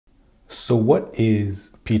So what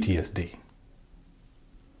is PTSD?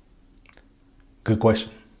 Good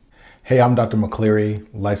question. Hey, I'm Dr. McCleary,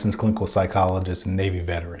 licensed clinical psychologist and Navy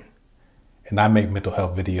veteran, and I make mental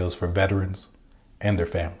health videos for veterans and their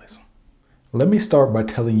families. Let me start by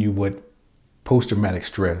telling you what post-traumatic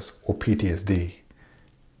stress, or PTSD,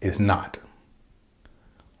 is not.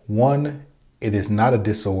 One, it is not a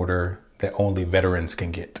disorder that only veterans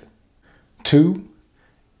can get. Two,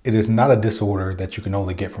 it is not a disorder that you can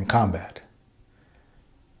only get from combat.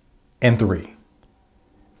 And three,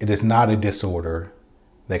 it is not a disorder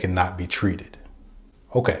that cannot be treated.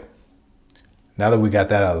 Okay, now that we got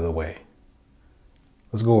that out of the way,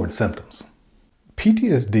 let's go over the symptoms.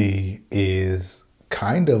 PTSD is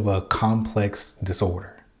kind of a complex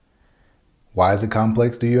disorder. Why is it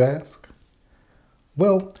complex, do you ask?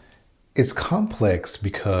 Well, it's complex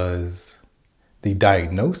because the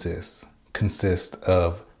diagnosis consists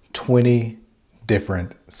of 20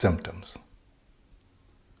 different symptoms.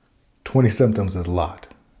 20 symptoms is a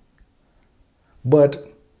lot.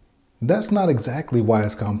 But that's not exactly why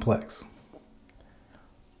it's complex.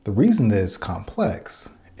 The reason that it's complex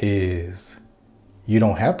is you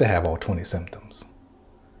don't have to have all 20 symptoms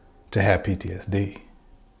to have PTSD.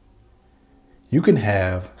 You can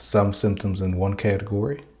have some symptoms in one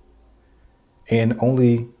category and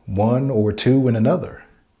only one or two in another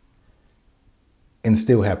and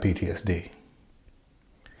still have PTSD.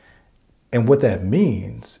 And what that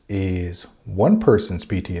means is one person's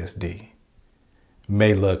PTSD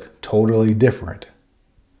may look totally different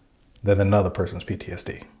than another person's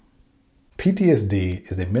PTSD. PTSD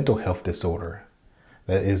is a mental health disorder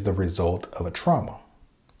that is the result of a trauma.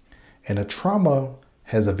 And a trauma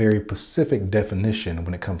has a very specific definition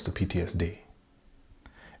when it comes to PTSD.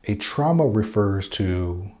 A trauma refers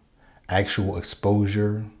to actual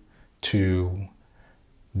exposure to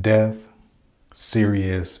death,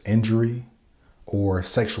 serious injury, or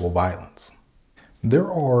sexual violence. There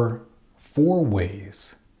are 4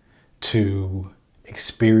 ways to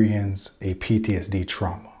experience a PTSD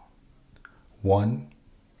trauma. 1,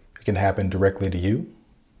 it can happen directly to you.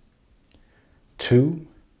 2,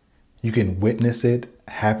 you can witness it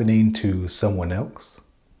happening to someone else.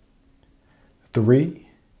 3,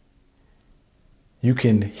 you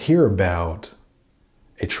can hear about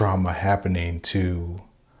a trauma happening to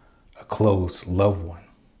a close loved one,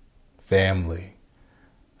 family,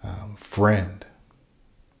 friend.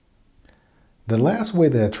 The last way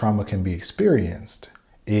that trauma can be experienced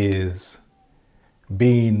is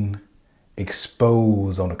being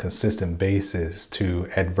exposed on a consistent basis to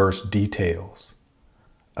adverse details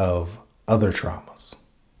of other traumas.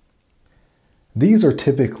 These are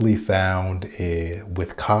typically found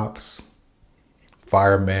with cops,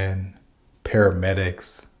 firemen,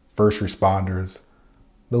 paramedics, first responders,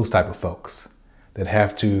 those type of folks that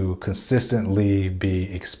have to consistently be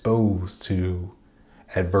exposed to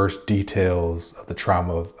adverse details of the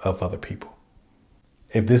trauma of other people.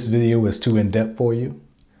 If this video is too in-depth for you,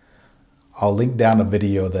 I'll link down a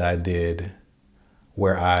video that I did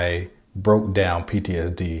where I broke down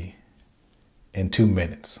PTSD in 2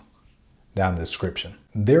 minutes down in the description.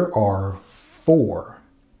 There are 4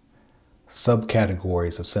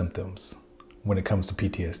 subcategories of symptoms when it comes to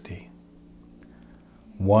PTSD.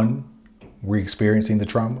 1, re-experiencing the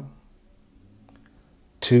trauma.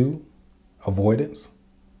 2, avoidance.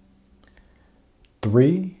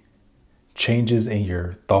 3, changes in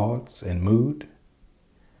your thoughts and mood.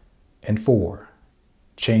 And 4,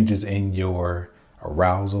 changes in your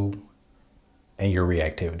arousal and your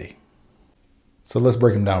reactivity. So let's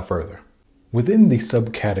break them down further. Within the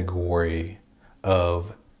subcategory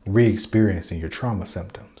of re-experiencing your trauma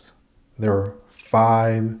symptoms, there are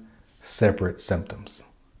 5 separate symptoms.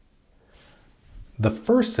 The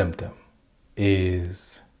first symptom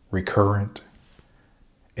is recurrent,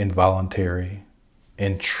 involuntary,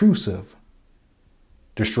 intrusive,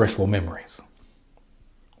 distressful memories.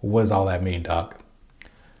 What does all that mean, Doc?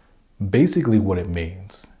 Basically what it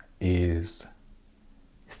means is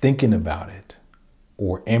thinking about it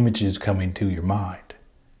or images coming to your mind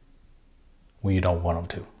when you don't want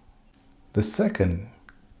them to. The second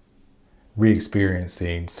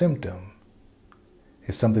re-experiencing symptom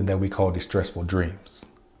is something that we call distressful dreams.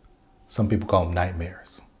 Some people call them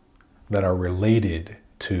nightmares that are related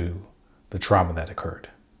to the trauma that occurred.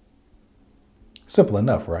 Simple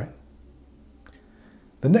enough, right?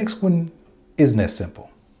 The next one isn't as simple.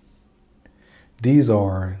 These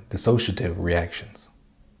are dissociative reactions.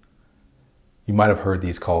 You might have heard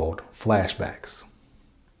these called flashbacks.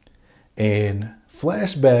 And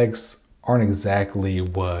flashbacks aren't exactly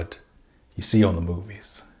what you see on the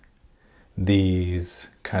movies. these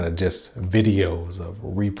kind of just videos of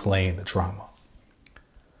replaying the trauma.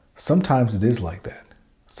 Sometimes it is like that.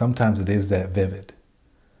 Sometimes it is that vivid.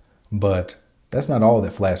 But that's not all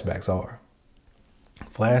that flashbacks are.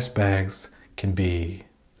 Flashbacks can be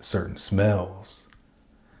certain smells,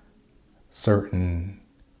 certain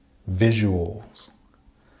visuals,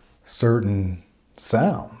 certain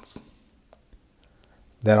sounds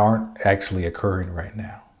that aren't actually occurring right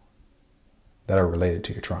now, that are related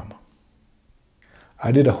to your trauma.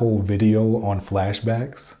 I did a whole video on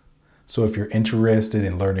flashbacks, so if you're interested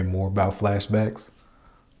in learning more about flashbacks,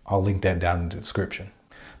 I'll link that down in the description.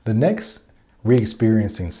 The next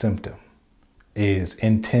re-experiencing symptom is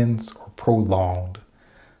intense or prolonged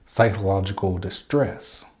psychological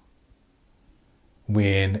distress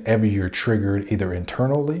whenever you're triggered either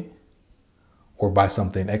internally or by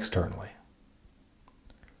something externally.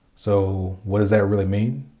 So what does that really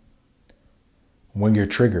mean? When you're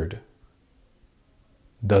triggered,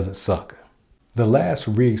 does it suck? The last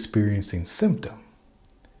re-experiencing symptom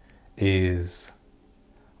is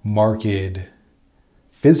marked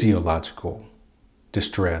physiological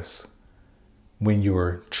distress when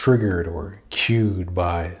you're triggered or cued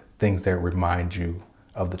by things that remind you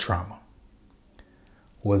of the trauma.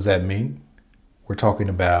 What does that mean? We're talking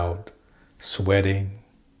about sweating,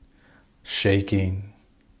 shaking,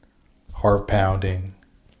 heart pounding,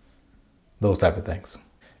 those type of things.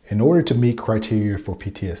 In order to meet criteria for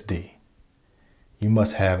PTSD, you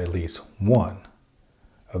must have at least one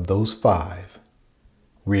of those 5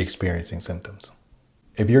 re-experiencing symptoms.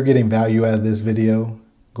 If you're getting value out of this video,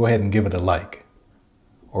 go ahead and give it a like.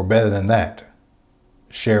 Or better than that,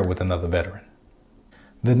 share it with another veteran.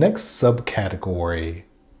 The next subcategory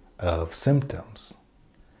of symptoms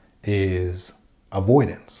is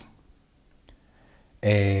avoidance.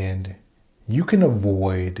 And you can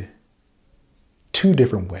avoid 2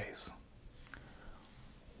 different ways.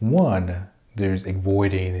 One, there's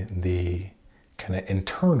avoiding the kind of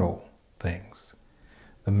internal things,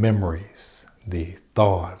 the memories, the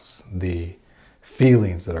thoughts, the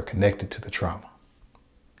feelings that are connected to the trauma.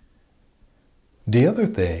 The other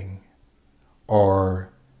thing are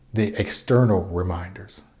the external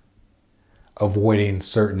reminders, avoiding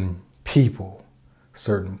certain people,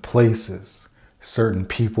 certain places, certain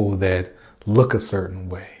people that look a certain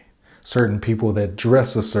way, certain people that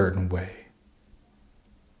dress a certain way.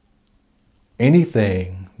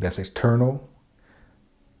 Anything that's external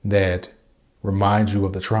that reminds you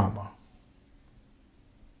of the trauma,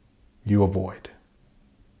 you avoid.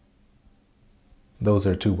 Those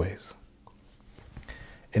are 2 ways.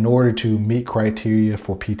 In order to meet criteria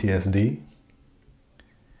for PTSD,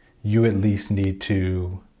 you at least need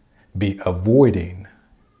to be avoiding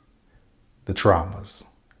the traumas,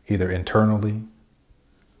 either internally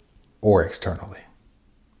or externally.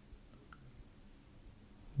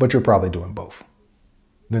 But you're probably doing both.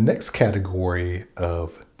 The next category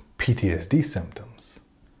of PTSD symptoms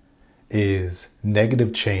is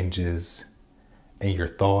negative changes in your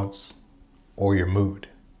thoughts or your mood.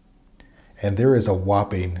 And there is a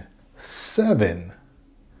whopping 7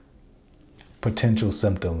 potential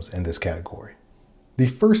symptoms in this category. The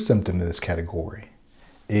first symptom in this category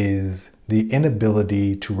is the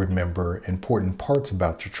inability to remember important parts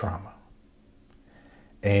about your trauma.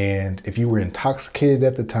 And if you were intoxicated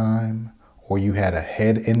at the time, or you had a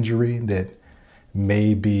head injury that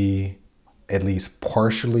may be at least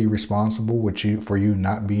partially responsible for you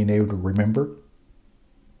not being able to remember,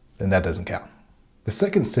 then that doesn't count. The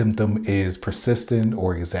second symptom is persistent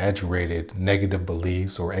or exaggerated negative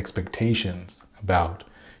beliefs or expectations about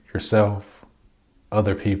yourself,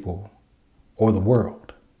 other people, or the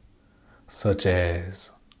world, such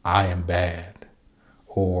as I am bad,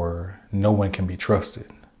 or no one can be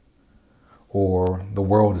trusted, or the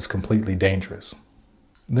world is completely dangerous.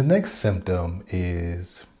 The next symptom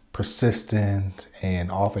is persistent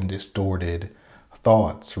and often distorted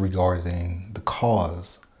thoughts regarding the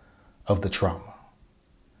cause of the trauma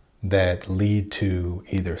that lead to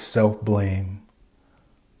either self-blame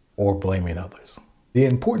or blaming others. The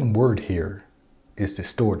important word here is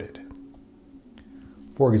distorted.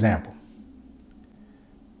 For example,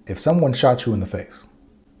 if someone shot you in the face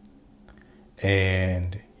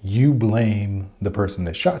and you blame the person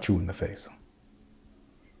that shot you in the face,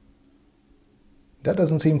 that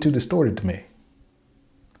doesn't seem too distorted to me.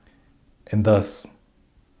 And thus,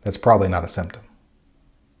 that's probably not a symptom.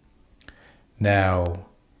 Now,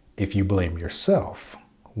 if you blame yourself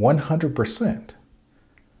 100%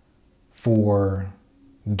 for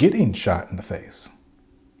getting shot in the face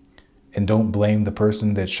and don't blame the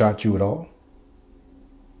person that shot you at all,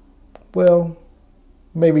 well,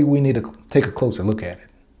 maybe we need to take a closer look at it.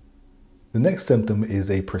 The next symptom is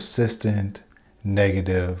a persistent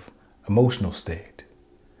negative emotional state,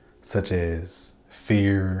 such as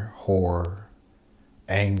fear, horror,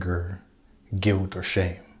 anger, guilt, or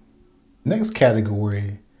shame. Next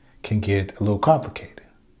category can get a little complicated,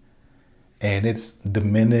 and it's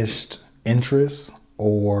diminished interest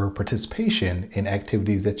or participation in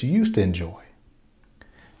activities that you used to enjoy.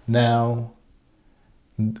 Now,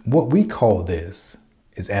 what we call this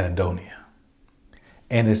is anhedonia,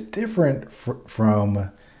 and it's different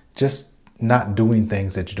from just not doing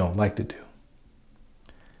things that you don't like to do.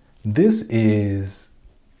 This is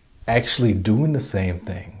actually doing the same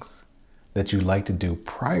things that you like to do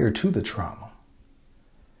prior to the trauma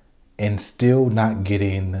and still not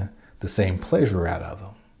getting the same pleasure out of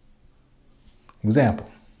them. Example,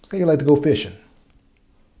 say you like to go fishing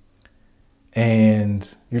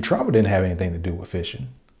and your trauma didn't have anything to do with fishing,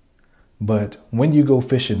 but when you go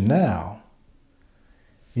fishing now,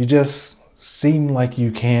 you just seem like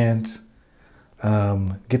you can't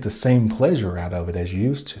get the same pleasure out of it as you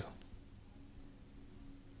used to.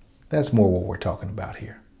 That's more what we're talking about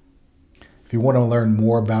here. If you want to learn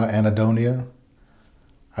more about anhedonia,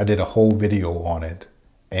 I did a whole video on it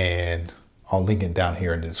and I'll link it down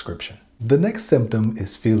here in the description. The next symptom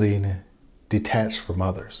is feeling detached from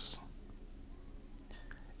others.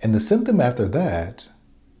 And the symptom after that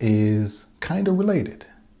is kind of related.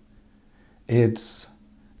 It's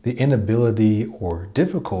the inability or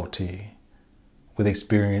difficulty with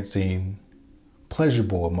experiencing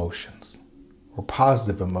pleasurable emotions or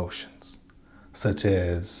positive emotions, such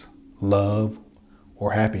as love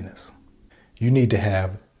or happiness. You need to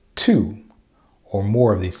have 2 or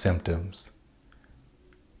more of these symptoms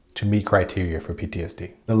to meet criteria for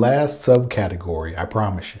PTSD. The last subcategory, I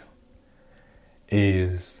promise you,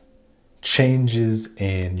 is changes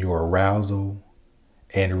in your arousal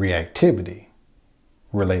and reactivity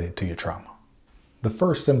related to your trauma. The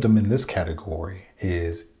first symptom in this category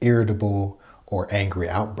is irritable or angry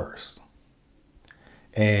outbursts.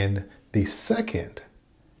 And the second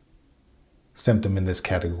symptom in this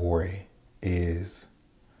category is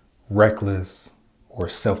reckless or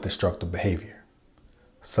self-destructive behavior,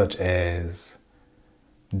 such as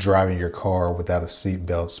driving your car without a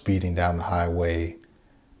seatbelt, speeding down the highway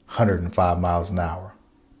 105 miles an hour.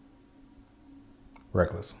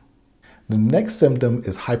 Reckless. The next symptom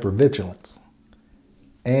is hypervigilance.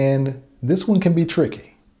 And this one can be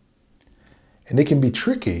tricky. And it can be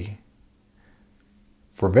tricky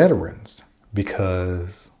for veterans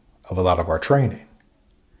because of a lot of our training.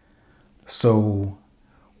 So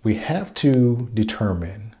we have to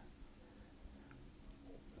determine,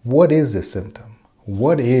 what is this symptom?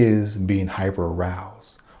 What is being hyper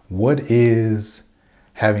aroused? What is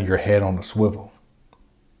having your head on a swivel?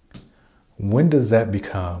 When does that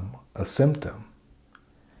become a symptom?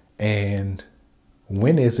 And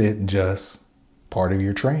when is it just part of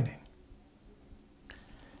your training?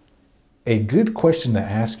 A good question to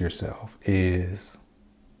ask yourself is,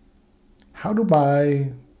 how do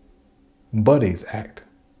my buddies act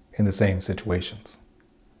in the same situations?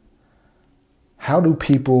 How do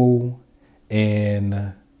people in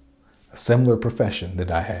a similar profession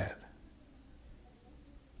that I had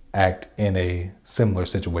act in a similar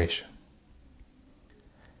situation?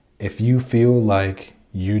 If you feel like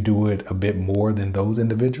you do it a bit more than those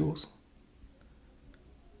individuals,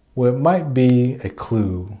 well, it might be a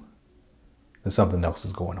clue that something else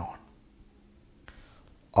is going on.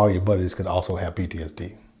 All your buddies could also have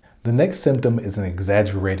PTSD. The next symptom is an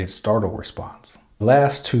exaggerated startle response. The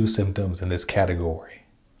last 2 symptoms in this category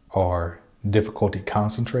are difficulty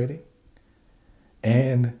concentrating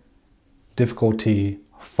and difficulty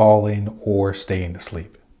falling or staying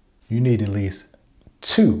asleep. You need at least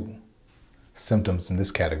 2 symptoms in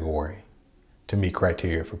this category to meet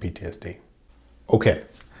criteria for PTSD. Okay,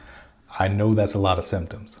 I know that's a lot of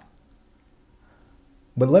symptoms,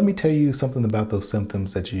 but let me tell you something about those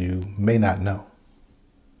symptoms that you may not know.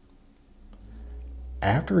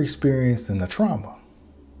 After experiencing a trauma,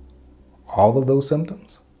 all of those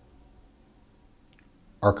symptoms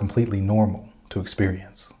are completely normal to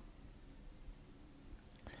experience.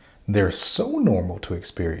 They're so normal to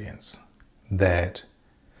experience that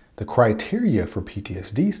the criteria for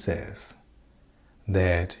PTSD says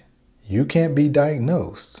that you can't be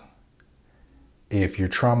diagnosed if your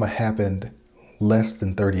trauma happened less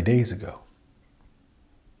than 30 days ago.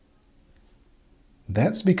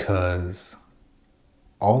 That's because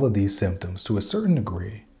all of these symptoms, to a certain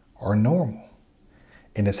degree, are normal.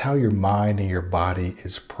 And it's how your mind and your body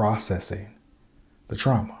is processing the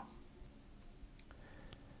trauma.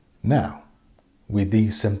 Now, will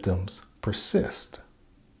these symptoms persist?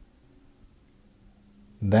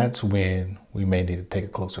 that's when we may need to take a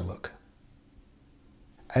closer look.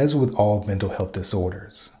 As with all mental health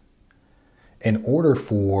disorders, in order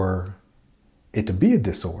for it to be a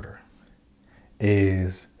disorder,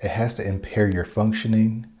 it has to impair your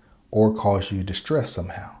functioning or cause you distress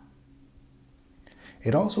somehow.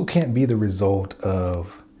 It also can't be the result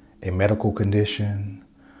of a medical condition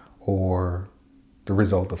or the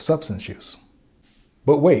result of substance use.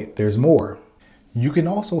 But wait, there's more. You can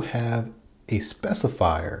also have a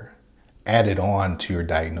specifier added on to your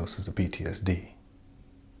diagnosis of PTSD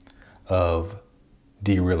of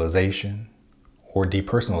derealization or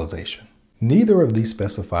depersonalization. Neither of these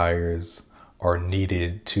specifiers are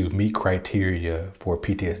needed to meet criteria for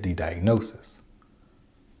PTSD diagnosis.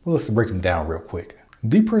 Well, let's break them down real quick.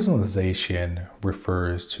 Depersonalization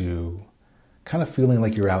refers to kind of feeling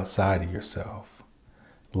like you're outside of yourself,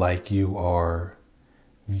 like you are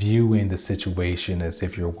viewing the situation as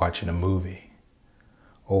if you're watching a movie,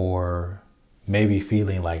 or maybe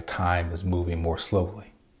feeling like time is moving more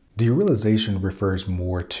slowly. Derealization refers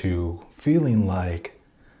more to feeling like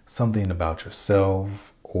something about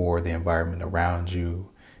yourself or the environment around you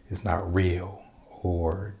is not real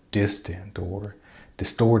or distant or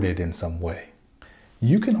distorted in some way.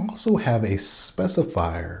 You can also have a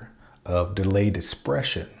specifier of delayed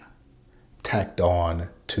expression tacked on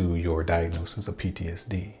to your diagnosis of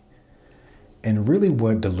PTSD. And really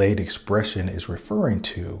what delayed expression is referring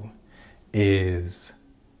to is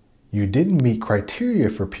you didn't meet criteria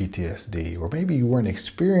for PTSD, or maybe you weren't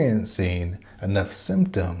experiencing enough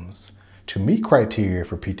symptoms to meet criteria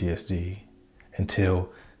for PTSD until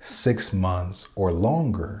 6 months or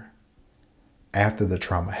longer after the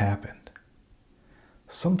trauma happened.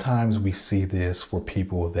 Sometimes we see this for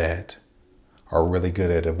people that are really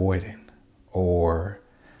good at avoiding or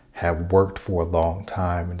have worked for a long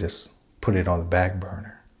time and just put it on the back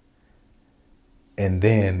burner. And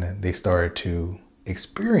then they started to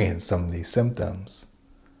experience some of these symptoms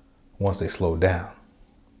once they slowed down.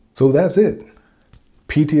 So that's it.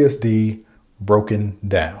 PTSD broken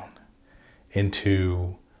down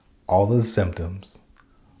into all of the symptoms,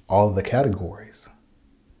 all of the categories.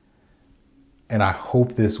 And I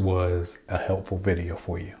hope this was a helpful video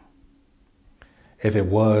for you. If it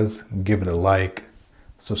was, give it a like,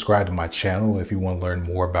 subscribe to my channel if you want to learn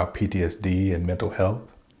more about PTSD and mental health.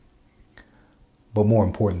 But more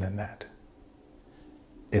important than that,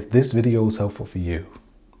 if this video is helpful for you,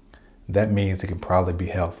 that means it can probably be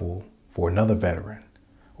helpful for another veteran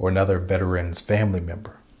or another veteran's family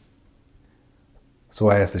member. So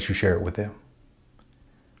I ask that you share it with them.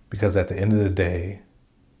 Because at the end of the day,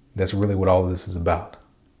 that's really what all of this is about.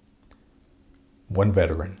 One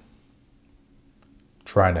veteran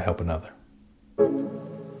trying to help another.